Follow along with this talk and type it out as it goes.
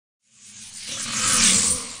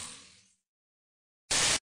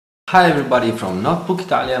Hi everybody from Notebook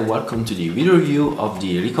Italia, welcome to the video review of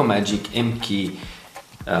the Rikomagic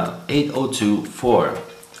MK802IV.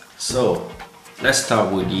 So let's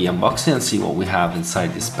start with the unboxing and see what we have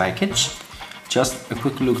inside this package. Just a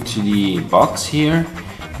quick look to the box here.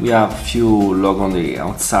 We have a few logo on the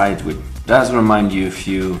outside which does remind you a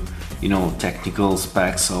few technical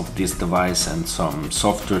specs of this device and some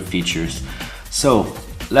software features. So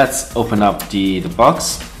let's open up the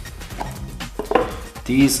box.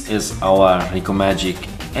 This is our Rikomagic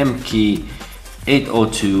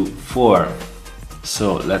MK802IV.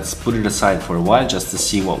 So let's put it aside for a while just to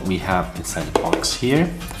see what we have inside the box here.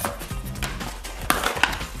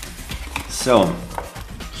 So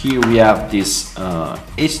here we have this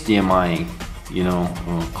HDMI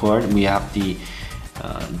cord. We have the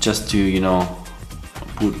just to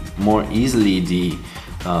put more easily the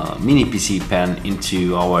mini PC pen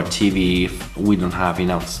into our TV if we don't have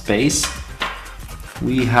enough space.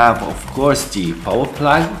 We have of course the power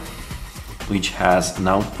plug, which has an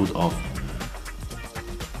output of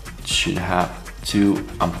should have 2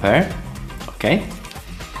 ampere. Okay,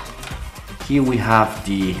 here we have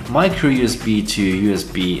the micro USB to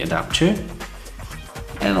USB adapter,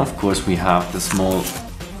 and of course we have the small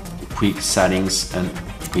quick settings and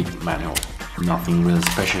quick manual. Nothing really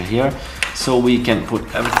special here, so we can put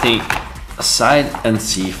everything aside and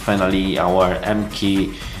see finally our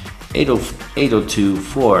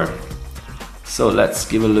MK802IV. So let's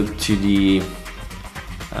give a look to the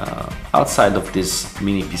outside of this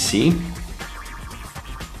mini PC.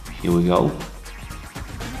 Here we go.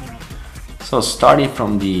 So starting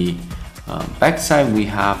from the back side, we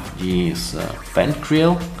have this vent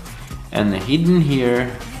grill, and hidden here,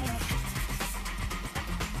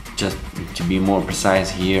 just to be more precise,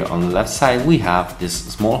 here on the left side we have this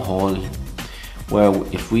small hole where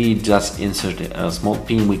if we just insert a small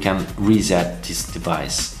pin we can reset this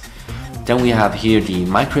device. Then we have here the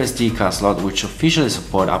micro SD card slot, which officially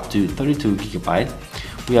support up to 32 GB.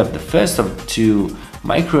 We have the first of 2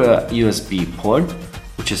 micro USB port,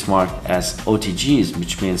 which is marked as OTGs,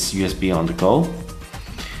 which means USB on the go.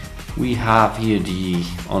 We have here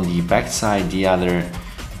on the back side the other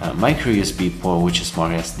micro USB port, which is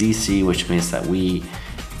marked as DC, which means that we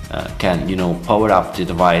can power up the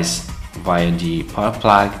device via the power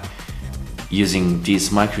plug using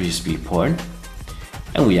this micro USB port.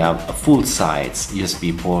 And we have a full size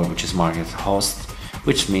USB port, which is marked as host,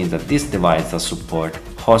 which means that this device does support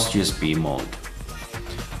host USB mode.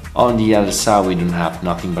 On the other side we don't have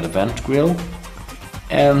nothing but a vent grill,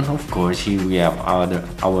 and of course here we have our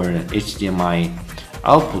HDMI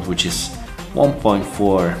output, which is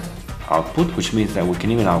 1.4 output, which means that we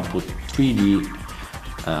can even output 3D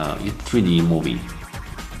movie.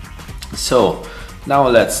 So now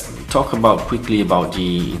let's talk quickly about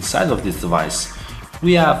the inside of this device.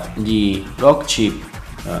 We have the Rockchip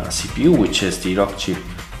CPU, which is the Rockchip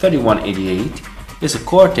 3188. It's a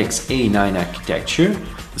Cortex A9 architecture.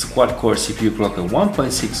 It's a quad-core CPU clocked at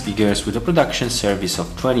 1.6 GHz with a production service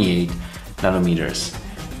of 28 nanometers.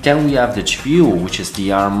 Then we have the GPU, which is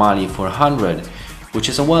the ARM Mali 400, which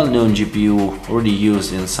is a well-known GPU already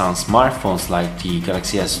used in some smartphones like the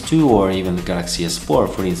Galaxy S2 or even the Galaxy S4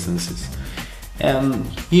 for instances. And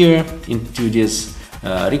here into this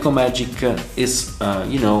Rikomagic is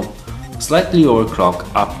slightly overclocked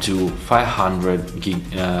up to 500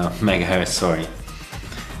 MHz. Sorry.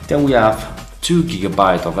 Then we have 2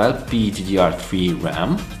 GB of LPDDR3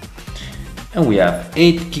 RAM, and we have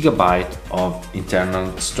 8 GB of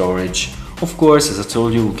internal storage. Of course, as I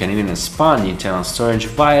told you, we can even expand the internal storage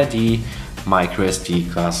via the micro SD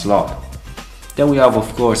card slot. Then we have,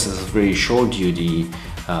 of course, as I've already showed you, the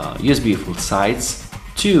USB full size,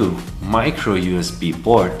 2 micro USB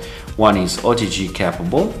port, one is OTG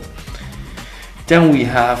capable. Then we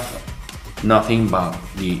have nothing but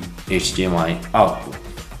the HDMI output.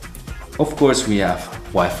 Of course we have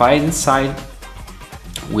Wi-Fi inside.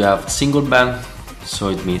 We have single band, so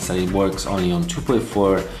it means that it works only on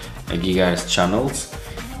 2.4 GHz channels,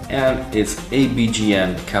 and it's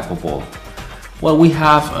ABGN capable. Well, we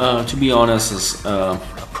have to be honest, a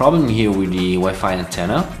problem here with the Wi-Fi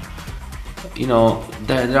antenna.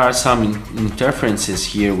 There are some interferences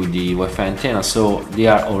here with the Wi-Fi antenna, so they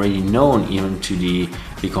are already known even to the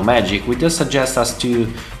Rikomagic, which does suggest us to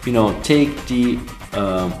take the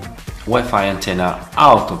Wi-Fi antenna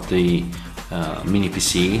out of the mini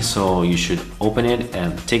PC. So you should open it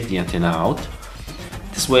and take the antenna out.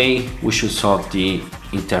 This way we should solve the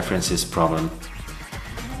interferences problem.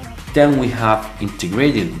 Then we have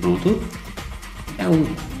integrated Bluetooth,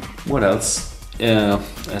 and what else?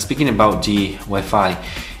 Speaking about the Wi-Fi,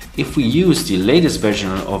 if we use the latest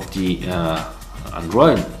version of the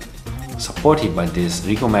Android supported by this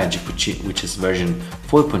Rikomagic, which is version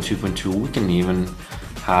 4.2.2, we can even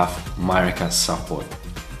have Myrica support.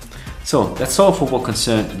 So that's all for what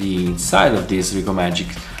concerns the inside of this Rikomagic.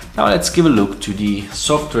 Now let's give a look to the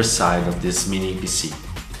software side of this mini PC.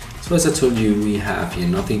 So as I told you, we have here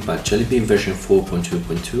nothing but Jelly Bean version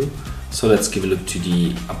 4.2.2. So let's give a look to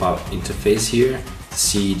the about interface here to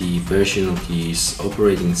see the version of this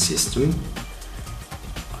operating system.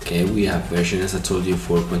 Okay, we have version, as I told you,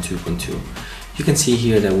 4.2.2. You can see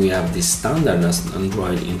here that we have the standard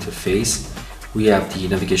Android interface. We have the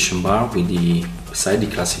navigation bar with the beside the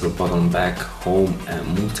classical button, back, home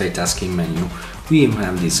and multitasking menu. We even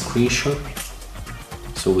have this screenshot,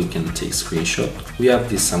 so we can take screenshot. We have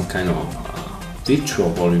this some kind of virtual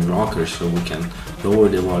volume rocker, so we can lower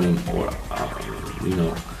the volume or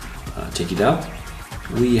take it up.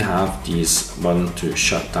 We have this button to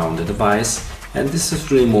shut down the device, and this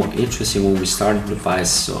is really more interesting when we start the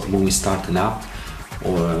device. So when we start an app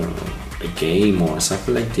or a game or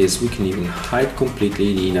something like this, we can even hide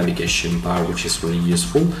completely the navigation bar, which is really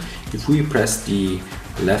useful. If we press the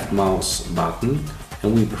left mouse button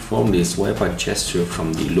and we perform this wipe-out gesture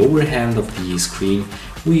from the lower hand of the screen,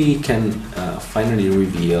 we can finally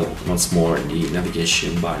reveal once more the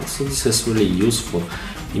navigation bar. So this is really useful.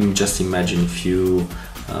 Just imagine if you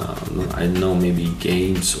I don't know, maybe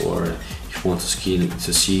games, or if you want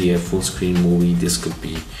to see a full screen movie, this could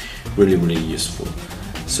be really useful.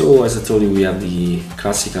 So as I told you, we have the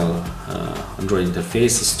classical Android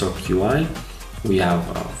interface, the stock UI. We have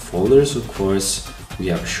folders, of course. We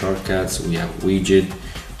have shortcuts, we have widget,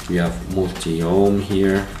 we have multi-home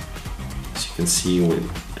here, as you can see, with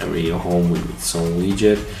every home with its own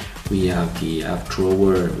widget. We have the app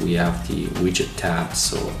drawer, we have the widget tab.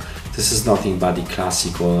 So this is nothing but the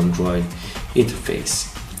classical Android interface.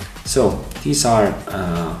 So these are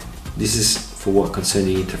this is for what concerns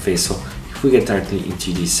the interface. So if we get directly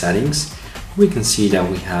into the settings, we can see that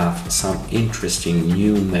we have some interesting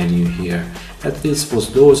new menu here. At least for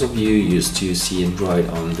those of you used to see Android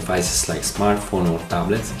on devices like smartphone or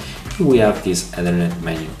tablets, we have this Ethernet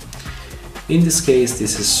menu. In this case,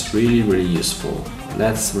 this is really useful.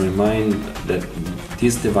 Let's remind that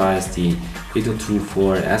this device, the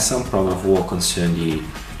 802.4, has some problem for what concerns the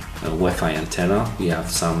Wi-Fi antenna. We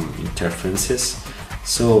have some interferences.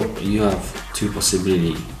 So you have two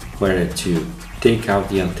possibilities, whether to take out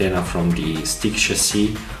the antenna from the stick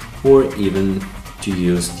chassis, or even to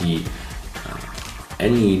use the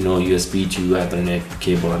any USB to Ethernet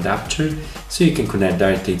cable adapter, so you can connect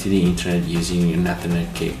directly to the internet using an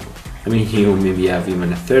Ethernet cable. I mean, you maybe have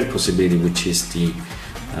even a third possibility, which is the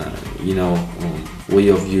way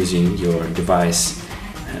of using your device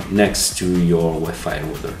next to your Wi-Fi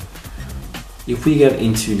router. If we get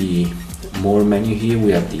into the more menu here,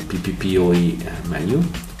 we have the PPPoE menu,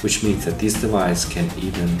 which means that this device can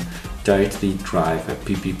even directly drive a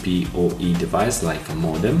PPPoE device like a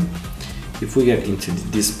modem. If we get into the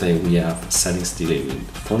display, we have settings dealing with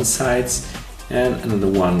font size and another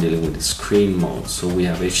one dealing with the screen mode. So we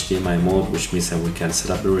have HDMI mode, which means that we can set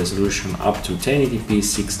up the resolution up to 1080p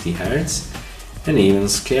 60 Hz and even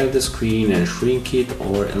scale the screen and shrink it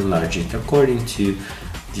or enlarge it according to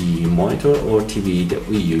the monitor or TV that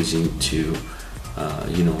we're using to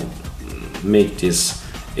make this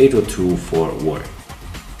 802.4 work.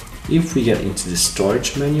 If we get into the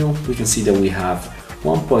storage menu, we can see that we have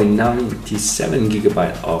 1.97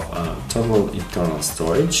 GB of total internal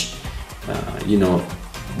storage.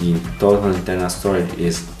 The total internal storage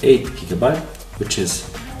is 8 GB, which is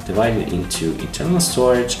divided into internal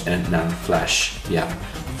storage and NAND flash. We have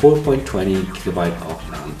 4.20 GB of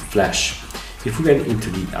NAND flash. If we get into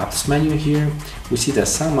the apps menu here, we see that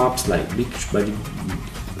some apps like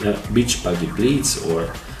Beach Buggy Blitz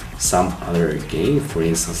or some other game, for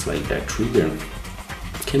instance like that Trigger,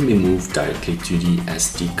 can be moved directly to the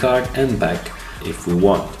SD card and back if we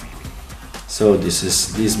want. So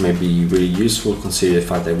this may be really useful considering the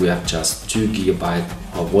fact that we have just 2 GB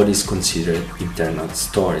of what is considered internal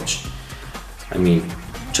storage. I mean,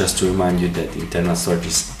 just to remind you that internal storage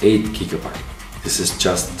is 8 GB. This is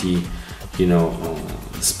just the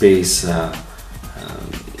space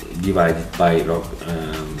divided by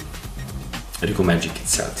Rikomagic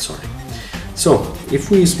itself. Sorry. So if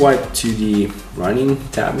we swipe to the running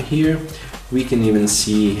tab here, we can even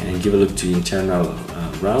see and give a look to the internal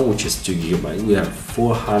RAM, which is 2 GB. We have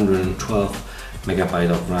 412 MB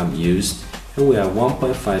of RAM used, and we have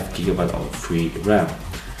 1.5 GB of free RAM.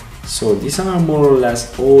 So these are more or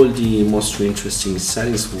less all the most interesting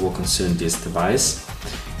settings for what concerns this device.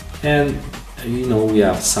 And we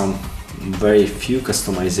have some very few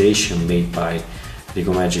customization made by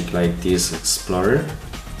Rikomagic, like this Explorer.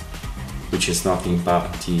 which is nothing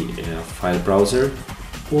but the file browser,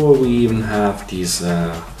 or we even have this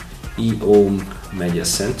ENG media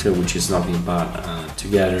center, which is nothing but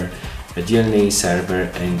together a DNA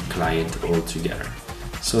server and client all together.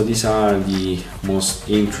 So these are the most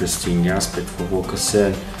interesting aspect for what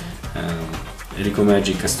concern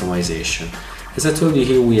Rikomagic customization. As I told you,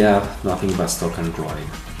 here we have nothing but stock Android.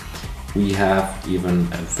 We have even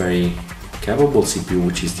a very capable CPU,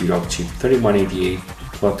 which is the Rockchip 3188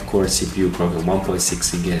 quad-core CPU clocked at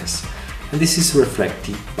 1.6 GHz, and this is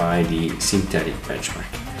reflected by the synthetic benchmark.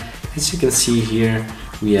 As you can see here,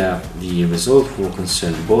 we have the result for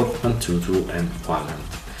concern both Antutu and Quadrant.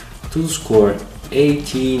 Antutu score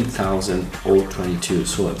 18,022,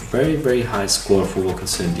 so a very high score for what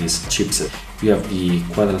concern this chipset. We have the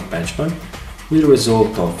Quadrant benchmark with a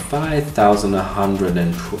result of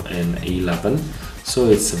 5,111, so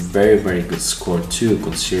it's a very good score too,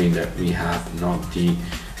 considering that we have not the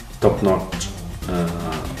top-notch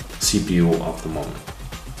CPU of the moment.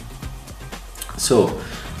 So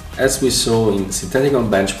as we saw in synthetic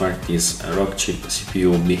benchmark, this Rockchip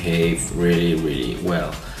CPU behave really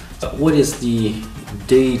well. What is the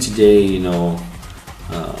day-to-day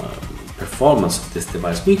performance of this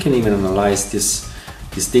device? We can even analyze this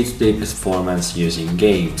day-to-day performance using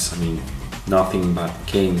games. I mean, nothing but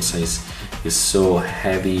games is so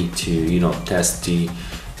heavy to test the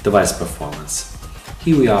device performance.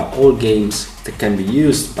 Here we are, all games that can be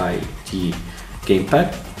used by the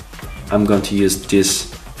gamepad. I'm going to use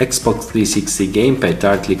this Xbox 360 gamepad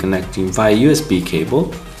directly connecting via USB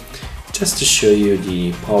cable, just to show you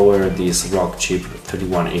the power of this Rockchip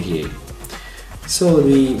 3188. So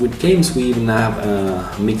with games we even have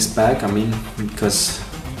a mixed bag, because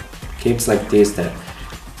games like this that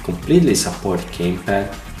completely support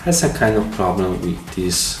gamepad has a kind of problem with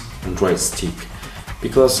this Android stick,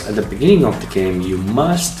 because at the beginning of the game you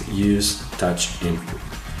must use touch input.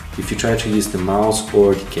 If you try to use the mouse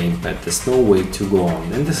or the gamepad, there's no way to go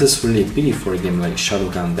on, and this is really a pity for a game like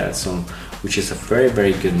Shadowgun Dead Zone, which is a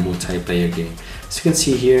very good multiplayer game. As you can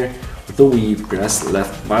see here, although we press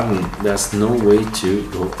left button, there's no way to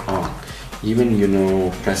go on. Even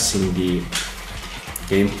pressing the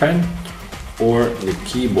gamepad or the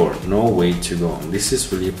keyboard, no way to go on. This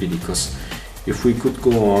is really a pity, because if we could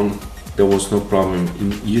go on, there was no problem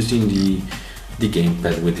in using the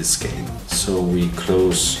gamepad with this game. So we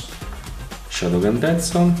close Shadowgun Dead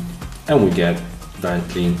Zone and we get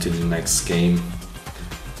directly into the next game.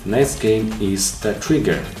 The next game is The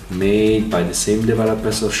Trigger, made by the same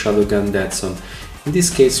developers of Shadowgun Dead Zone. In this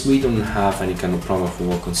case we don't have any kind of problem for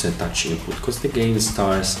what concern touch input, because the game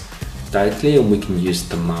starts directly and we can use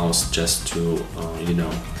the mouse just to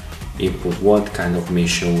input what kind of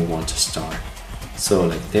mission we want to start. So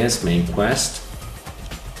like this, main quest.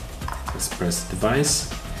 Let's press the device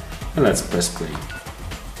and let's press play.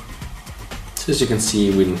 So as you can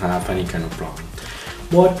see, we don't have any kind of problem.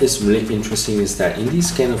 What is really interesting is that in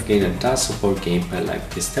this kind of game that does support gamepad like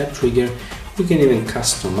this That Trigger, we can even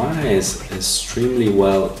customize extremely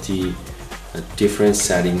well the different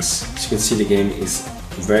settings. As you can see, the game is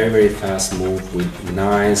very fast move with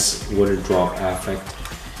nice water drop effect,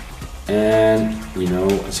 and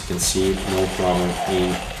as you can see, no problem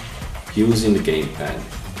in using the gamepad.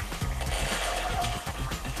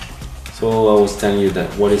 So I was telling you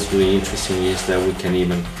that what is really interesting is that we can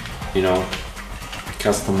even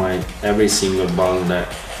customize every single button, that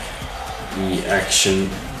the action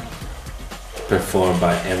performed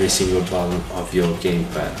by every single button of your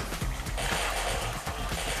gamepad.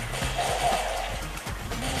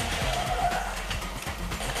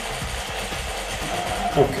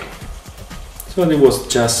 Okay, so it was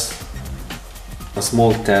just a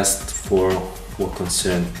small test for what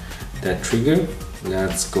concerned That Trigger.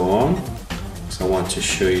 Let's go on. So I want to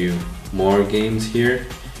show you more games here,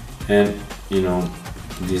 and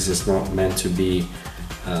this is not meant to be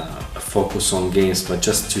a focus on games, but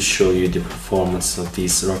just to show you the performance of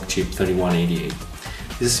this Rockchip 3188.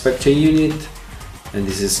 This is Spectre Unit and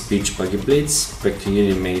this is Beach Buggy Blitz. Spectre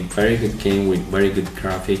Unit made very good game with very good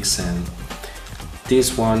graphics, and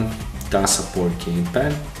this one does support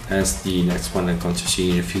gamepad, as the next one I'm going to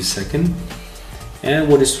see in a few seconds. And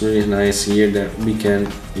what is really nice here, that we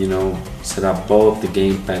can set up both the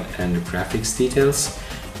gamepad and the graphics details,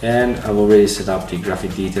 and I've already set up the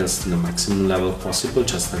graphic details to the maximum level possible.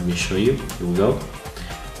 Just let me show you. Here we go,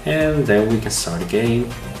 and then we can start the game.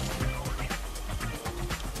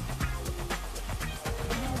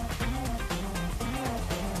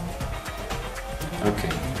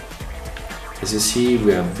 Okay, as you see,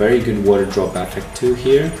 we have very good water drop effect too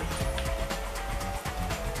here.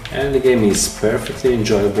 And the game is perfectly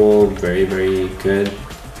enjoyable, very good.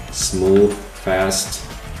 smooth, fast,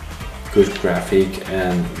 good graphic,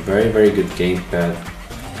 and very good gamepad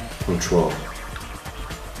control.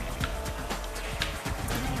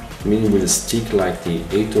 I mean, with a stick like the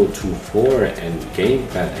 8024 and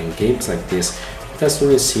gamepad and games like this, it doesn't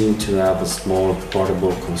really seem to have a small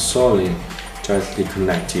portable console directly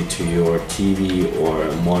connected to your TV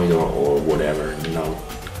or monitor or whatever, you know.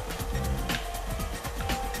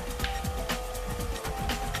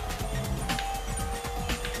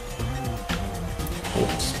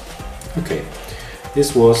 Oops. Okay,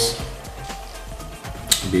 this was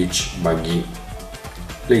Beach Buggy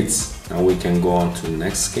Blitz. Now we can go on to the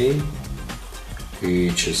next game,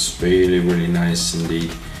 which is really nice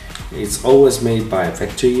indeed. It's always made by a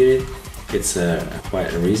factory unit. It's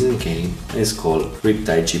quite a recent game. It's called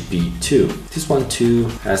Riptide GP2. This one too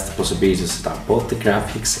has the possibility to set up both the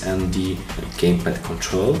graphics and the gamepad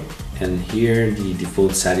control. And here the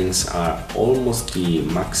default settings are almost the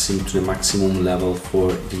maximum level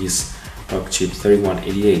for this Rockchip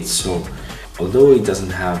 3188. So although it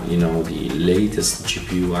doesn't have, you know, the latest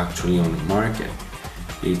GPU actually on the market,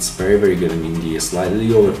 it's very good. I mean, the slightly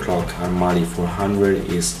overclocked Armani 400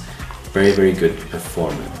 is very good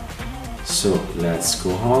performance. So let's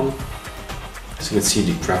go on. As you can see,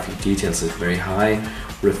 the graphic details is very high,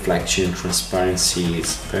 reflection, transparency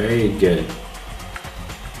is very good,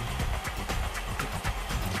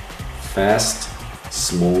 fast,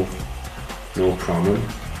 smooth, no problem.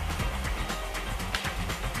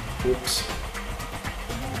 Oops.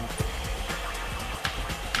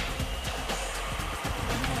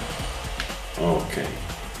 Okay.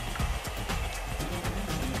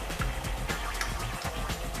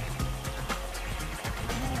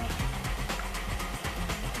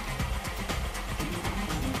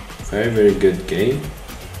 Very good game.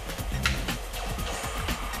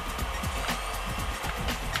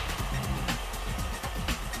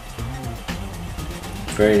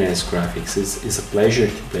 Very nice graphics. It's a pleasure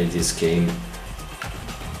to play this game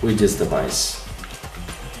with this device.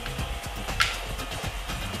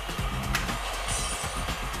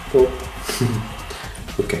 Oh.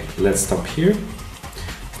 Okay, let's stop here.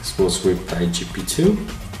 This was Riptide GP2.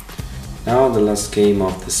 Now the last game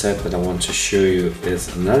of the set that I want to show you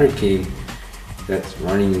is another game that's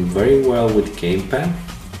running very well with gamepad,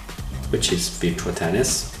 which is Virtua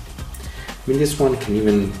Tennis. I mean, this one can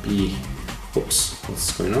even be, oops,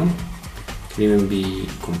 what's going on? Can even be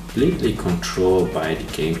completely controlled by the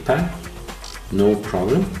gamepad, no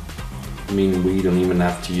problem. I mean, we don't even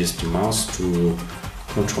have to use the mouse to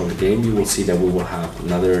control the game. You will see that we will have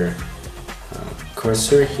another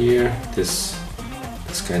cursor here. This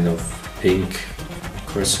kind of pink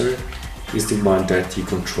cursor is the one that you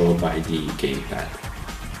control by the gamepad.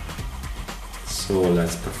 So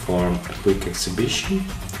let's perform a quick exhibition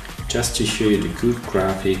just to show you the good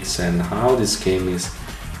graphics and how this game is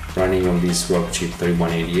running on this Rockchip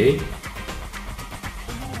 3188.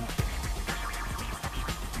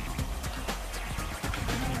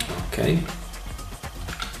 Okay.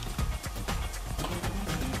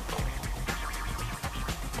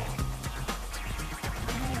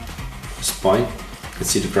 Point, you can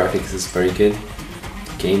see the graphics is very good.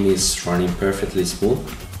 The game is running perfectly smooth.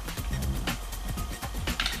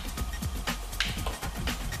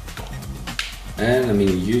 And I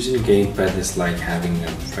mean, using the gamepad is like having a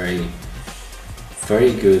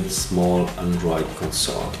very good small Android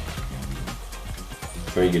console.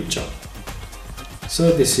 Very good job.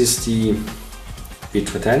 So this is the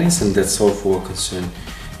Virtua Tennis, and that's all for concern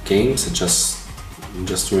games. And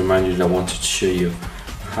just to remind you that I wanted to show you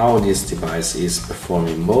how this device is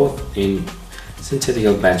performing both in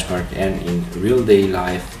synthetical benchmark and in real day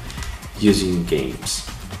life using games.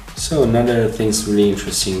 So another thing's really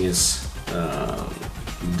interesting is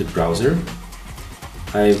the browser.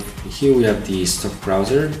 Here we have the stock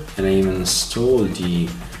browser, and I even installed the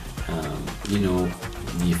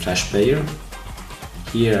the Flash player.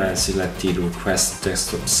 Here I selected request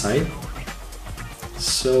desktop site.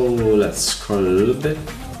 So let's scroll a little bit.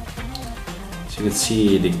 So you can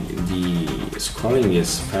see the scrolling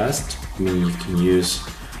is fast. I mean, you can use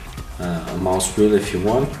a mouse wheel if you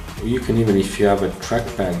want. You can even, if you have a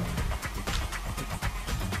trackpad,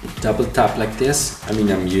 double tap like this. I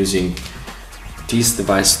mean, I'm using this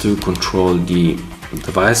device to control the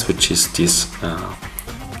device, which is this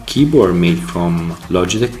keyboard made from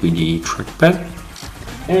Logitech with the trackpad.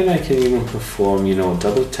 And I can even perform,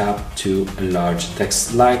 double tap to enlarge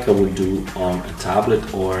text like I would do on a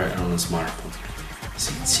tablet or on a smartphone.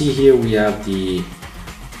 So you can see here we have the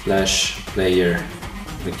Flash player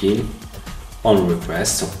again on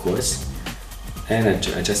request, of course. And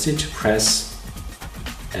I just need to press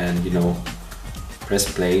press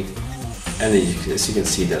play, and as you can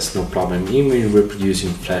see, there's no problem even reproducing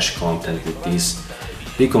flash content with this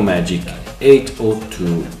Rikomagic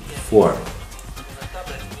 8024.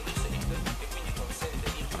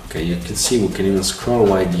 Okay, you can see we can even scroll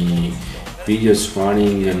while the video is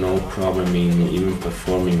running and no problem in even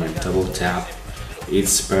performing a double tap.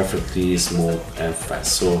 It's perfectly smooth and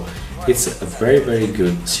fast, so it's a very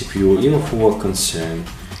good CPU even for what concern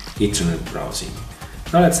internet browsing.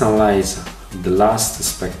 Now let's analyze the last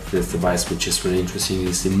aspect of this device, which is really interesting,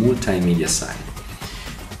 is the multimedia side.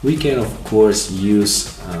 We can of course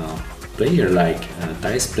use a player like a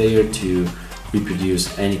dice player to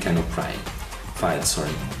reproduce any kind of file. As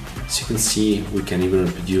you can see, we can even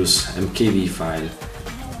reproduce MKV file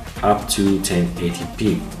up to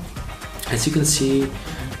 1080p. As you can see,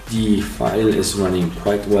 the file is running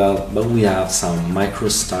quite well, but we have some micro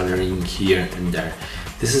stuttering here and there.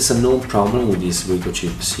 This is a known problem with this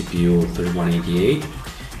Rikochip CPU 3188.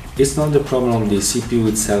 It's not the problem of the CPU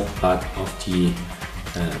itself, but of the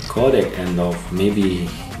codec and of maybe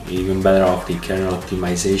even better of the kernel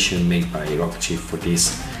optimization made by Rockchip for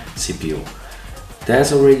this CPU.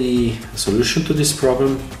 There's already a solution to this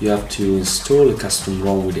problem. You have to install a custom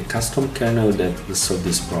ROM with a custom kernel that will solve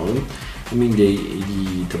this problem. I mean, the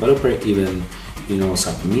developer even,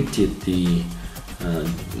 submitted the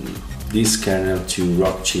this kernel to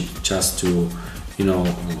Rockchip just to,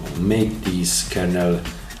 make this kernel,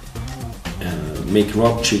 make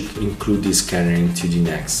Rockchip include this kernel into the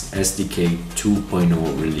next SDK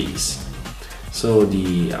 2.0 release. So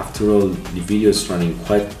after all, the video is running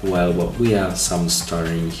quite well, but we have some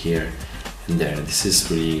stuttering here and there. This is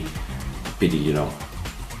really pity,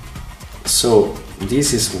 So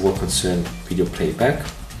this is what concerns video playback.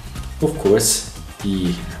 Of course,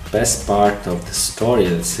 the best part of the story,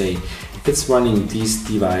 let's say, it's running this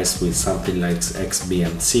device with something like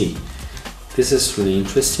XBMC. This is really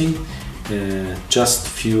interesting. Just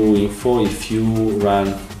few info: if you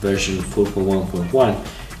run version 4.1.1,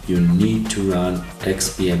 you need to run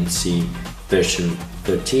XBMC version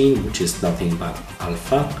 13, which is nothing but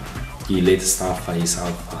alpha. The latest alpha is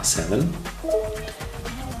alpha 7.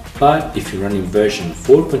 But if you're running version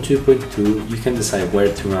 4.2.2, you can decide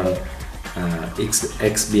where to run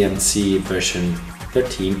XBMC version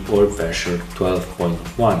 13 or version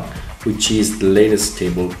 12.1, which is the latest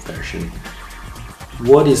stable version.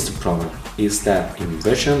 What is the problem? Is that in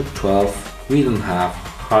version 12 we don't have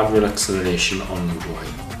hardware acceleration on Android.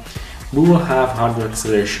 We will have hardware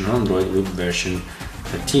acceleration on Android with version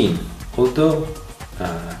 13, although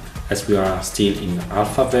as we are still in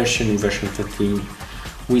alpha version, in version 13,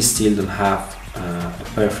 we still don't have a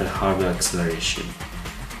perfect hardware acceleration.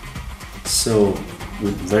 So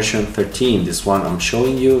with version 13, this one I'm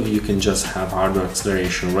showing you, you can just have hardware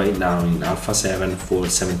acceleration right now in alpha 7 for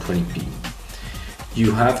 720p.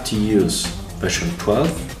 You have to use version 12.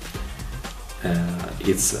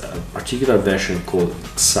 It's a particular version called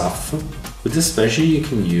XAF. With this version you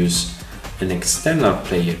can use an external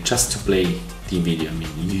player just to play the video. I mean,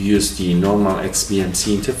 you use the normal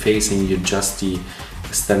XBMC interface and you adjust the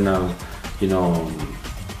external,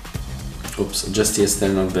 just the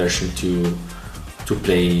external version to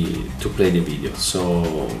play the video.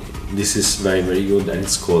 So this is very good, and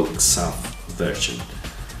it's called XAF version.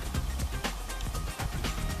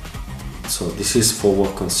 So this is for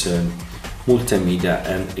what concern multimedia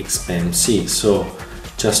and XBMC. So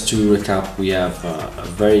just to recap, we have a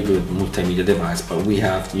very good multimedia device, but we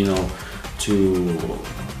have to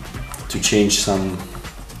change some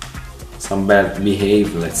bad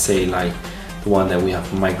behavior, let's say, like the one that we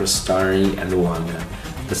have micro stuttering, and the one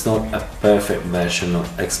that's not a perfect version of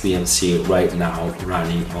XBMC right now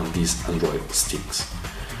running on these Android sticks.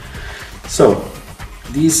 So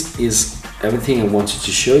this is everything I wanted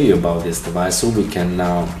to show you about this device, so we can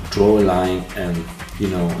now draw a line and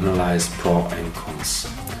analyze pro and cons.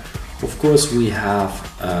 Of course, we have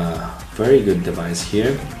a very good device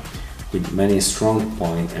here with many strong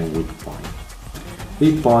point and weak point.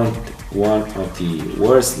 Weak point, one of the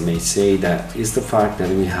worst may say, that is the fact that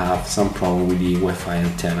we have some problem with the Wi-Fi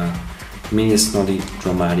antenna. I mean, it's not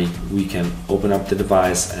dramatic. We can open up the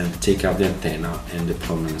device and take out the antenna and the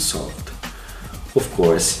problem is solved. Of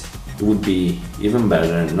course, it would be even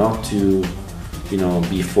better not to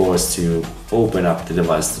be forced to open up the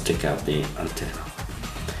device to take out the antenna.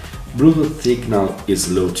 Bluetooth signal is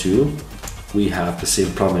low too. We have the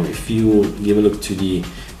same problem. If you give a look to the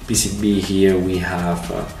PCB here, we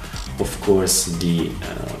have of course the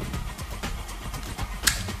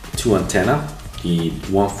two antenna, the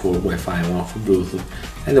one for Wi-Fi and one for Bluetooth,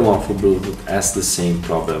 and the one for Bluetooth has the same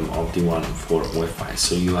problem of the one for Wi-Fi,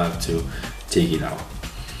 so you have to take it out.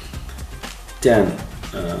 Then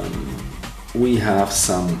we have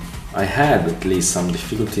I had at least some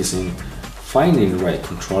difficulties in finding the right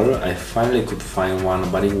controller. I finally could find one,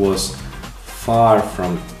 but it was far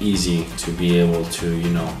from easy to be able to, you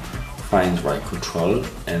know, find the right controller,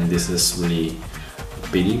 and this is really a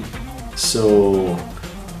pity. So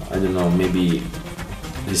I don't know, maybe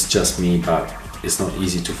it's just me, but it's not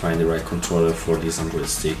easy to find the right controller for this Android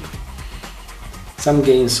stick. Some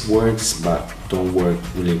games works but don't work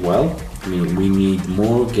really well. I mean, we need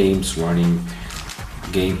more games running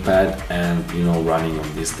gamepad and, you know, running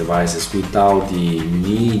on these devices without the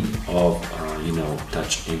need of you know,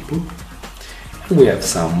 touch input. And we have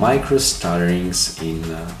some micro stutterings in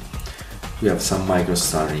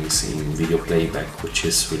video playback, which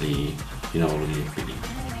is really, you know, really pity.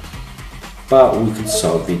 But we could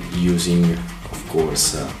solve it using, of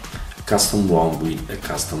course, a custom ROM with a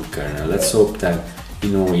custom kernel. Let's hope that,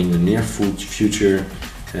 you know, in the near future,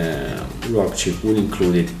 Rockchip will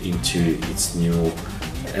include it into its new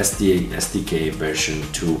SDK version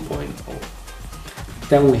 2.0.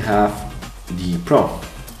 Then we have the Pro.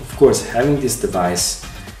 Of course, having this device,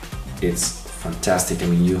 it's fantastic. I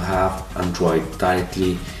mean, you have Android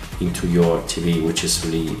directly into your TV, which is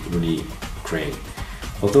really, really great.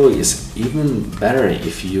 Although it's even better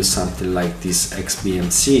if you use something like this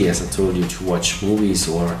XBMC, as I told you, to watch movies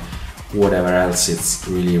or whatever else. It's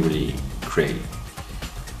really, really great.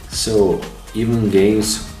 So even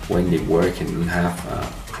games, when they work and don't have a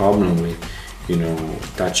problem with, you know,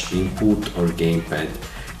 touch input or gamepad,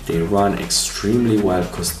 they run extremely well,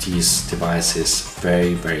 because this device is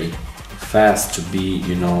very, very fast to be,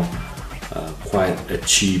 you know, quite a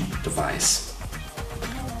cheap device.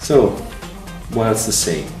 So what else to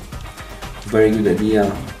say? Very good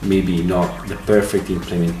idea, maybe not the perfect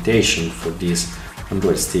implementation for this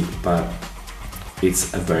Android stick, but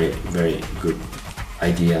it's a very, very good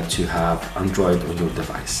idea to have Android on your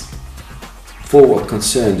device. For what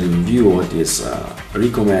concerns the review of this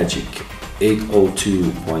Rikomagic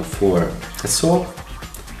MK802IV, that's all.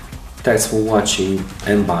 Thanks for watching,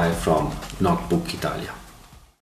 and bye from Notebook Italia.